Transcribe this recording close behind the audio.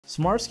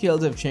Smart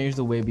scales have changed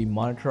the way we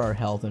monitor our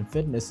health and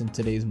fitness in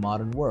today's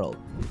modern world,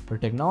 where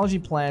technology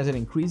plays an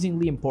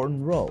increasingly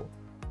important role.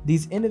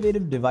 These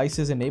innovative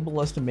devices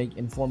enable us to make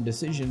informed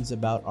decisions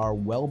about our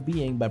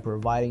well-being by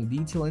providing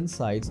detailed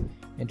insights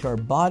into our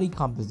body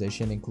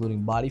composition,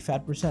 including body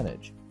fat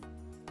percentage.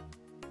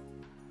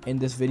 In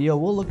this video,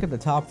 we'll look at the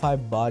top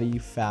 5 body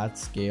fat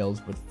scales,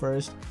 but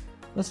first,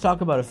 let's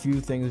talk about a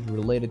few things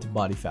related to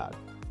body fat.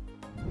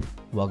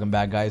 Welcome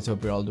back, guys.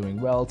 Hope you're all doing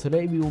well.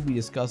 Today we will be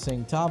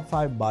discussing top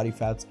 5 body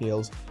fat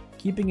scales,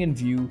 keeping in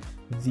view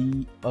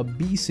the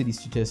obesity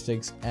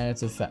statistics and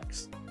its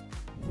effects.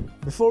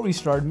 Before we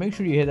start, make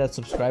sure you hit that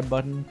subscribe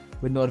button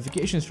with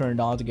notifications turned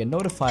on to get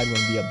notified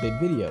when we update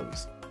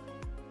videos.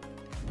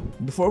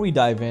 Before we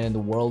dive in the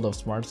world of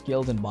smart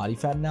scales and body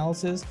fat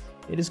analysis,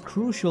 it is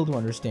crucial to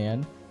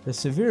understand the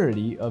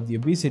severity of the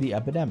obesity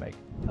epidemic.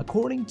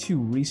 According to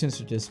recent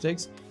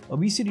statistics,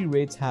 obesity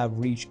rates have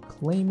reached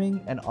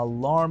claiming and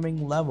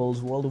alarming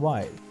levels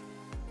worldwide.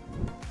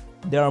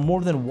 There are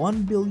more than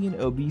 1 billion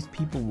obese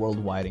people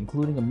worldwide,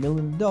 including 1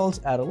 million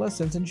adults,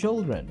 adolescents, and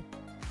children.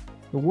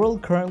 The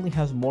world currently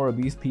has more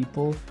obese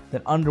people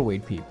than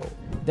underweight people,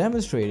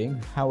 demonstrating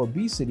how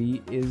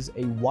obesity is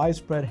a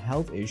widespread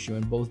health issue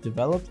in both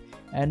developed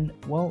and,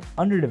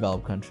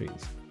 underdeveloped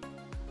countries.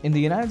 In the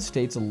United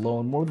States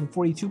alone, more than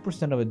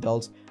 42% of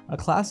adults are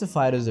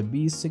classified as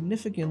obese,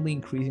 significantly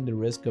increasing the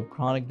risk of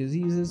chronic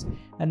diseases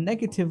and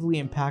negatively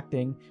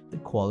impacting the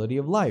quality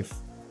of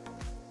life.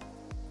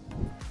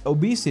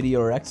 Obesity,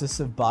 or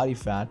excessive body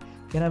fat,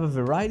 can have a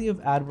variety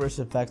of adverse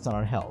effects on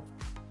our health.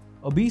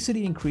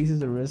 Obesity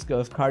increases the risk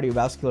of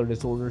cardiovascular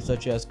disorders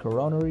such as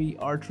coronary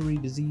artery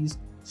disease,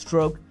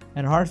 stroke,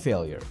 and heart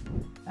failure.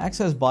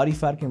 Excess body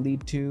fat can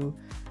lead to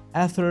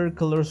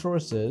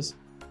atherosclerosis,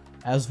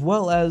 as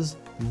well as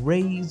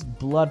raised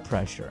blood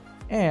pressure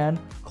and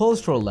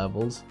cholesterol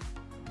levels.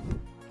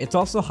 It's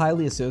also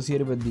highly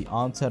associated with the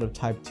onset of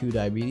type 2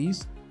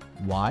 diabetes.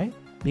 Why?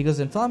 Because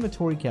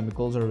inflammatory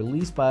chemicals are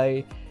released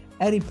by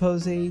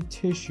adipose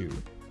tissue,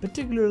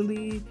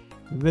 particularly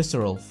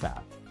visceral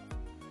fat,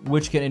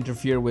 which can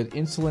interfere with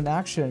insulin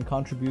action and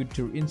contribute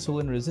to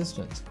insulin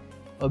resistance.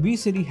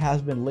 Obesity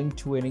has been linked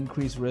to an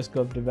increased risk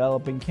of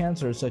developing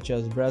cancers such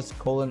as breast,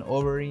 colon,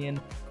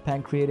 ovarian,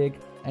 pancreatic,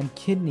 and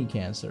kidney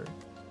cancer.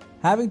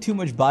 Having too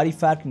much body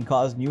fat can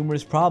cause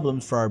numerous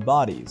problems for our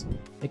bodies.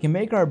 It can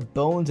make our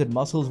bones and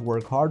muscles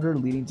work harder,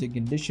 leading to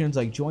conditions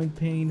like joint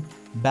pain,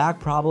 back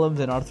problems,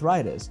 and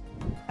arthritis.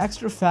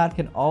 Extra fat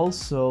can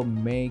also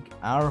make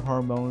our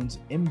hormones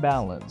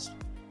imbalanced,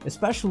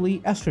 especially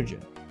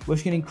estrogen,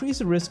 which can increase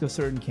the risk of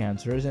certain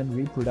cancers and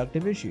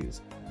reproductive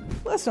issues.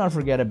 Let's not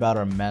forget about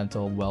our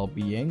mental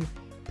well-being.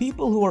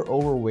 People who are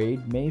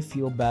overweight may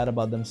feel bad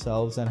about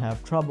themselves and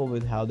have trouble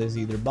with how they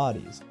see their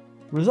bodies,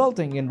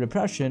 resulting in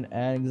depression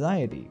and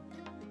anxiety.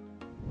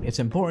 It's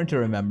important to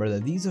remember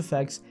that these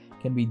effects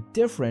can be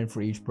different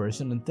for each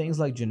person, and things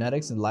like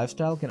genetics and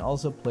lifestyle can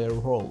also play a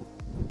role.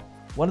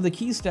 One of the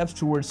key steps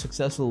towards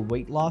successful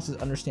weight loss is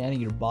understanding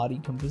your body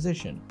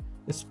composition,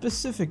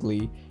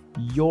 specifically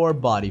your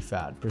body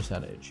fat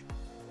percentage.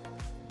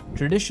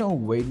 Traditional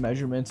weight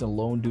measurements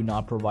alone do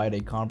not provide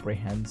a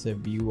comprehensive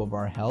view of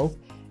our health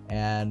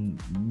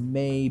and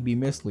may be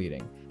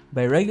misleading.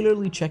 By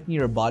regularly checking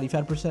your body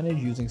fat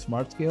percentage using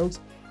smart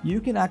scales,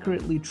 you can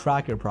accurately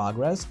track your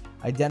progress,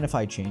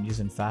 identify changes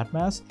in fat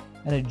mass,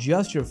 and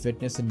adjust your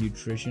fitness and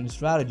nutrition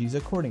strategies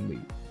accordingly.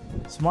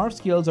 Smart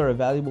scales are a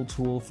valuable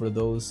tool for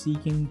those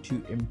seeking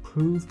to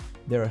improve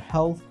their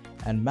health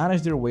and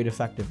manage their weight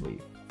effectively.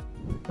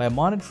 By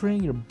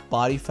monitoring your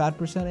body fat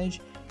percentage,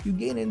 you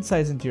gain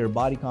insights into your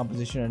body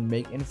composition and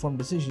make informed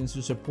decisions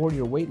to support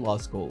your weight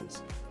loss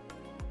goals.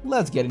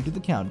 Let's get into the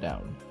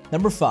countdown.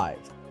 Number 5.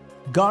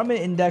 Garmin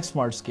Index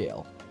Smart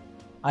Scale.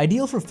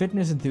 Ideal for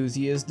fitness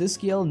enthusiasts, this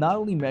scale not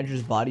only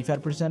measures body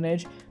fat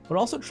percentage, but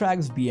also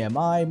tracks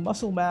BMI,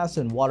 muscle mass,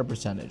 and water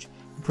percentage.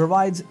 It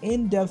provides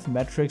in-depth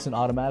metrics and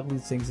automatically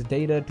syncs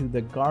data to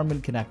the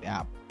Garmin Connect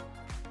app.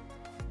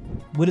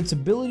 With its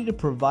ability to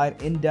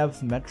provide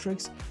in-depth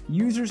metrics,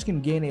 users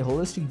can gain a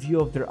holistic view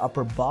of their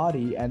upper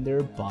body and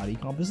their body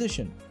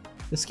composition.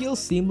 The scale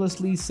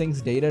seamlessly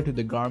syncs data to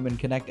the Garmin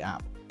Connect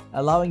app,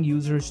 allowing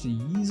users to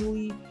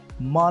easily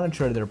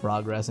monitor their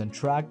progress and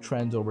track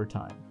trends over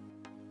time.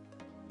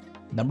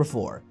 Number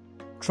 4.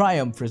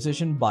 Triumph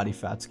Precision Body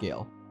Fat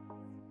Scale.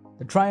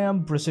 The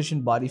Triumph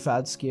Precision Body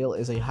Fat Scale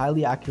is a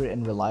highly accurate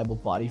and reliable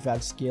body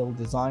fat scale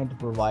designed to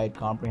provide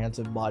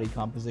comprehensive body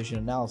composition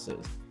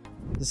analysis.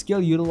 The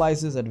scale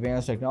utilizes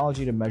advanced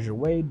technology to measure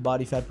weight,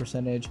 body fat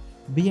percentage,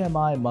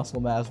 BMI, muscle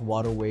mass,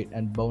 water weight,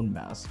 and bone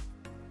mass.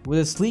 With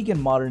a sleek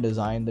and modern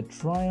design, the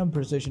Triumph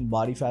Precision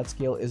Body Fat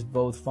Scale is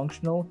both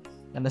functional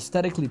and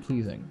aesthetically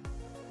pleasing.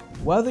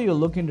 Whether you're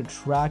looking to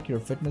track your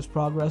fitness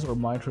progress or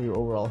monitor your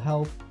overall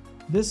health,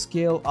 this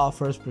scale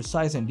offers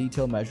precise and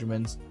detailed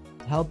measurements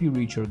to help you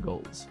reach your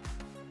goals.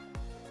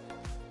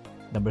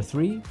 Number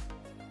 3.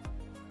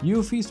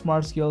 Eufy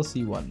Smart Scale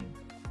C1.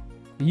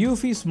 The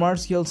Eufy Smart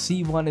Scale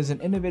C1 is an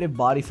innovative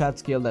body fat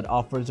scale that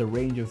offers a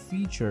range of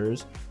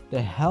features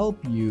to help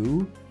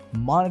you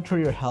monitor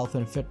your health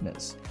and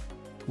fitness.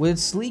 With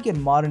its sleek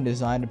and modern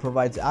design, it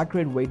provides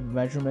accurate weight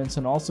measurements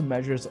and also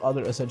measures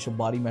other essential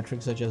body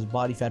metrics such as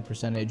body fat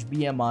percentage,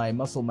 BMI,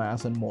 muscle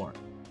mass, and more.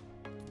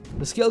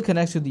 The scale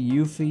connects to the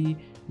Eufy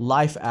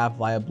Life app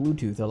via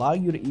Bluetooth,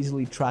 allowing you to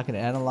easily track and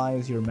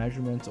analyze your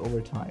measurements over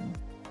time.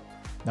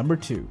 Number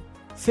 2.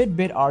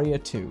 Fitbit Aria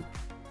 2.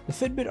 The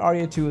Fitbit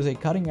Aria 2 is a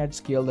cutting-edge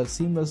scale that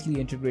seamlessly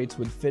integrates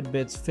with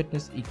Fitbit's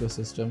fitness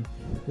ecosystem.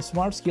 The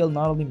smart scale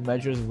not only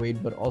measures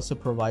weight but also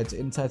provides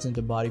insights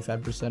into body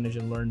fat percentage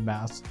and lean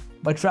mass.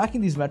 By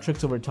tracking these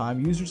metrics over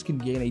time, users can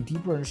gain a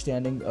deeper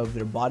understanding of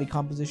their body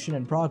composition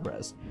and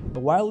progress. The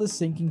wireless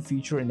syncing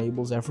feature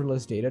enables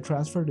effortless data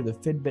transfer to the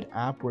Fitbit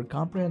app, where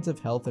comprehensive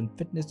health and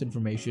fitness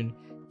information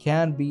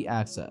can be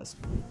accessed.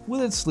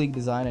 With its sleek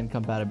design and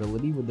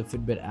compatibility with the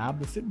Fitbit app,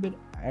 the Fitbit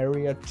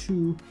Aria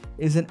 2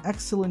 is an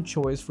excellent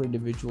choice for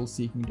individuals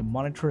seeking to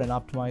monitor and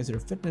optimize their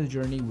fitness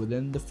journey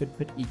within the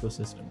Fitbit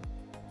ecosystem.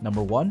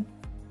 Number 1.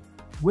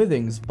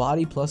 Withings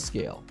Body Plus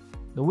Scale.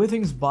 The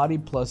Withings Body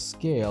Plus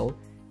Scale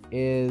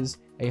is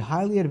a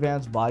highly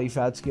advanced body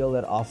fat scale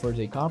that offers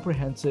a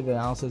comprehensive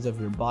analysis of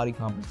your body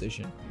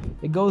composition.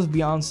 It goes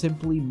beyond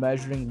simply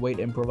measuring weight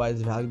and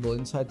provides valuable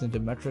insights into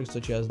metrics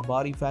such as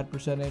body fat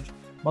percentage,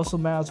 muscle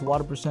mass,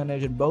 water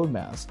percentage, and bone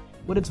mass.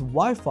 With its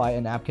Wi-Fi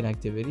and app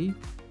connectivity,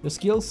 the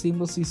scale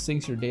seamlessly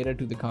syncs your data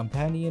to the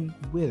companion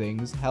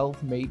Withings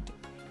HealthMate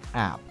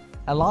app,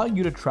 allowing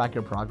you to track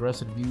your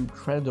progress and view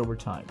trends over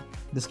time.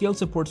 The scale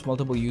supports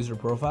multiple user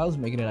profiles,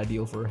 making it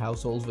ideal for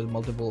households with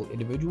multiple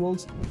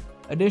individuals.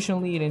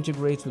 Additionally, it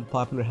integrates with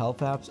popular health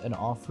apps and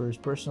offers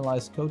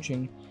personalized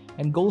coaching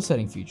and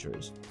goal-setting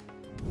features.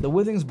 The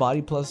Withings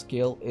Body Plus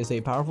scale is a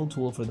powerful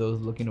tool for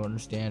those looking to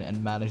understand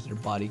and manage their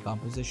body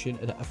composition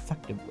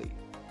effectively.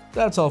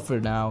 That's all for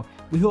now.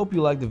 We hope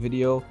you liked the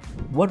video.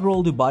 What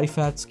role do body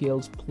fat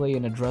scales play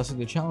in addressing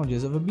the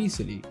challenges of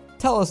obesity?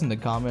 Tell us in the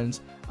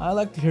comments. I'd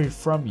like to hear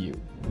from you.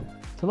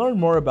 To learn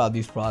more about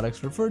these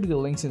products, refer to the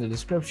links in the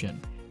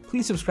description.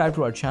 Please subscribe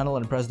to our channel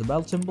and press the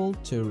bell symbol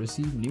to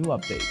receive new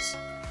updates.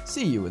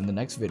 See you in the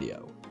next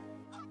video.